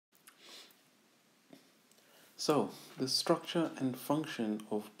So, the structure and function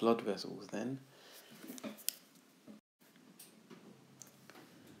of blood vessels then.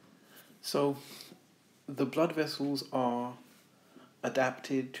 So, the blood vessels are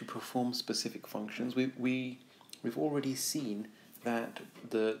adapted to perform specific functions. We've already seen that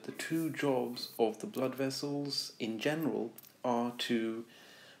the two jobs of the blood vessels in general are to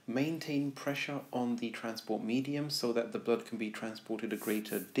maintain pressure on the transport medium so that the blood can be transported a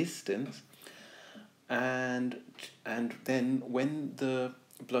greater distance, and then when the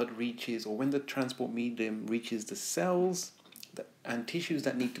blood reaches, or when the transport medium reaches the cells and tissues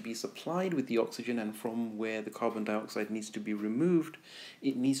that need to be supplied with the oxygen, and from where the carbon dioxide needs to be removed,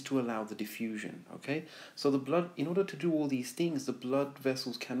 it needs to allow the diffusion. Okay, so the blood, in order to do all these things, the blood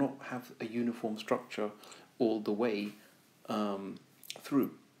vessels cannot have a uniform structure all the way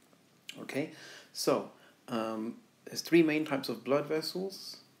through. Okay, so there's three main types of blood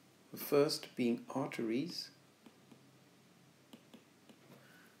vessels. The first being arteries,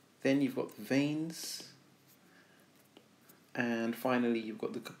 then you've got the veins, and finally you've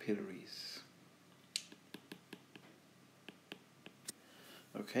got the capillaries.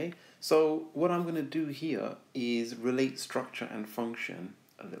 Okay, so what I'm going to do here is relate structure and function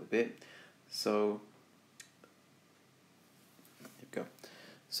a little bit. So here we go.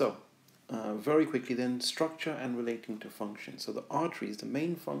 So very quickly then, structure and relating to function. So the arteries, the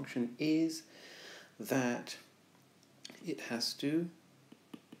main function is that it has to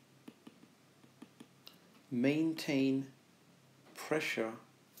maintain pressure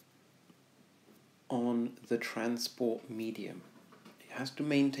on the transport medium. It has to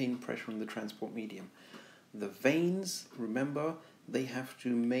maintain pressure on the transport medium. The veins, remember, they have to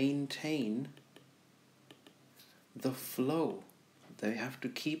maintain the flow. They have to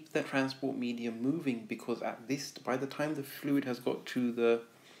keep the transport medium moving, because by the time the fluid has got to the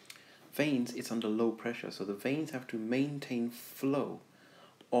veins, it's under low pressure. So the veins have to maintain flow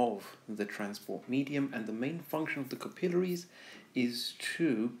of the transport medium, and the main function of the capillaries is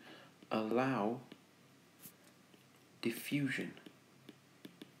to allow diffusion.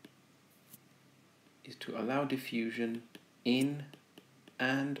 In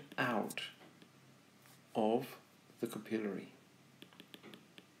and out of the capillary.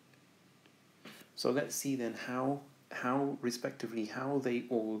 So let's see then how respectively how they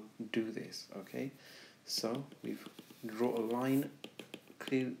all do this. Okay, so we've draw a line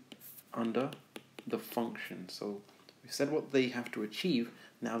clear under the function. So we've said what they have to achieve.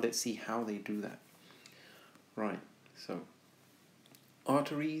 Now let's see how they do that. Right. So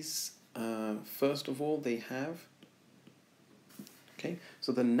arteries. First of all, they have. Okay.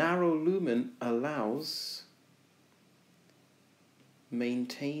 So the narrow lumen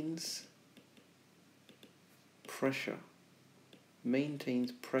maintains pressure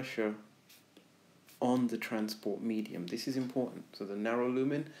on the transport medium. This is important. So the narrow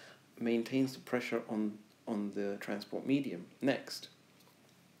lumen maintains the pressure on the transport medium. Next,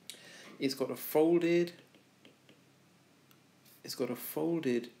 it's got a folded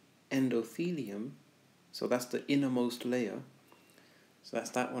endothelium. So that's the innermost layer. So that's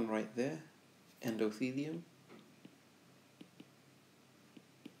that one right there, endothelium.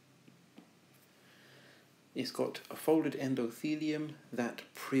 It's got a folded endothelium that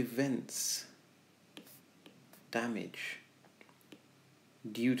prevents damage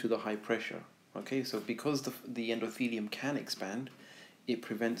due to the high pressure. Okay, so because the endothelium can expand, it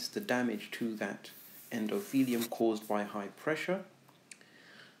prevents the damage to that endothelium caused by high pressure.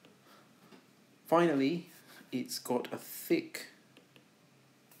 Finally, it's got a thick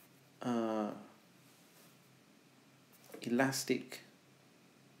elastic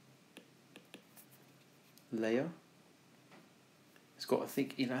layer. It's got a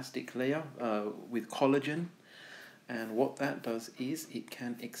thick elastic layer with collagen, and what that does is it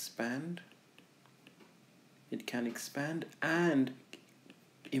can expand and,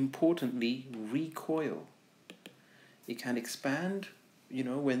 importantly, recoil. It can expand,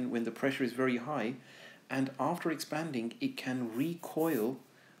 when the pressure is very high, and after expanding it can recoil,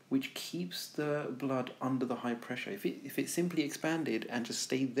 which keeps the blood under the high pressure. If it simply expanded and just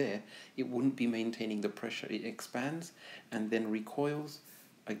stayed there, it wouldn't be maintaining the pressure. It expands and then recoils,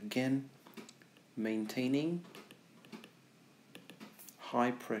 again maintaining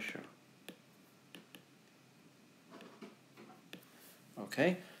high pressure.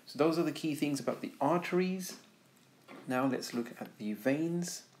 Okay, so those are the key things about the arteries. Now let's look at the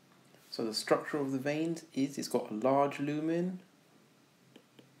veins. So the structure of the veins is it's got a large lumen.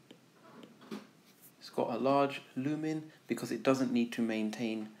 It's got a large lumen because it doesn't need to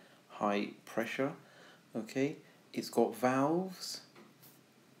maintain high pressure. Okay, it's got valves,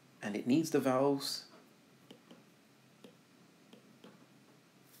 and it needs the valves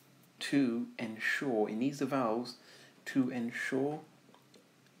to ensure, it needs the valves to ensure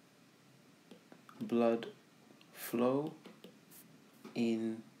blood flow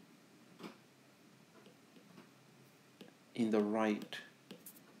in the right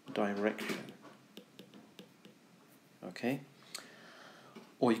direction. Okay,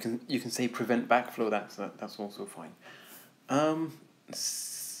 or you can say prevent backflow. That's also fine.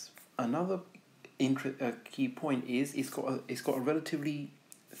 Another key point is it's got a relatively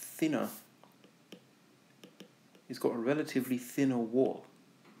thinner. It's got a relatively thinner wall.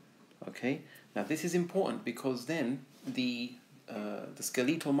 Okay, now this is important because then the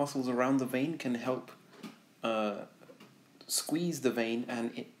skeletal muscles around the vein can help squeeze the vein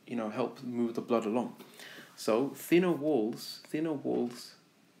and help move the blood along. So thinner walls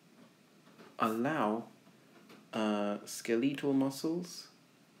allow skeletal muscles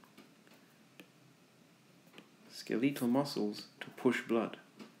to push blood.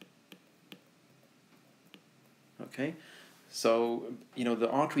 Okay, so the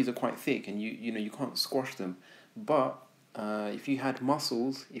arteries are quite thick, and you can't squash them. But if you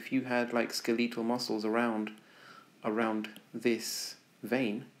had like skeletal muscles around this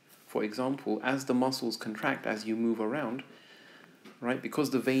vein, for example, as the muscles contract as you move around, right? Because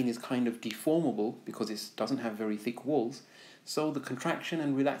the vein is kind of deformable because it doesn't have very thick walls, so the contraction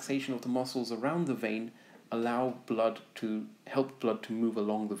and relaxation of the muscles around the vein allow help blood to move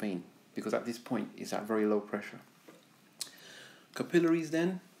along the vein, because at this point it's at very low pressure. Capillaries,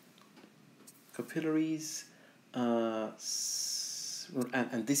 and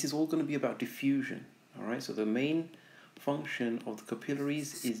this is all going to be about diffusion. All right, so the main function of the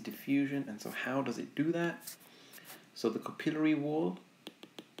capillaries is diffusion. And so how does it do that? So the capillary wall,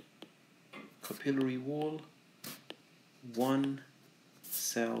 1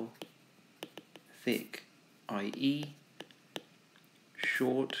 cell thick, i.e.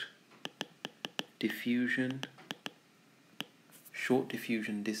 short diffusion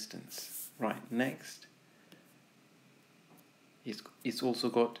distance. Right, next, it's also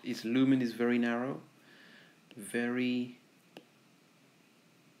got, its lumen is very narrow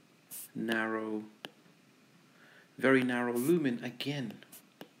lumen. Again,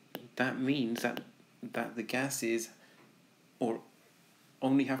 that means that the gases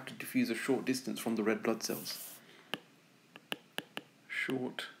only have to diffuse a short distance from the red blood cells.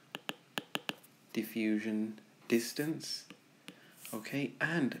 Short diffusion distance. Okay,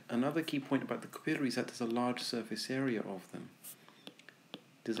 and another key point about the capillaries is that there's a large surface area of them.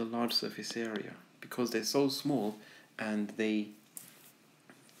 There's a large surface area because they're so small, and they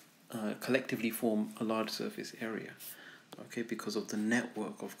collectively form a large surface area. Okay, because of the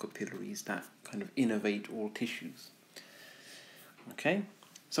network of capillaries that kind of innervate all tissues. Okay,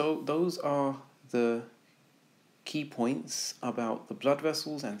 so those are the key points about the blood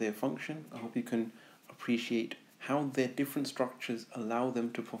vessels and their function. I hope you can appreciate how their different structures allow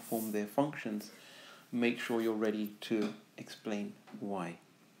them to perform their functions. Make sure you're ready to explain why.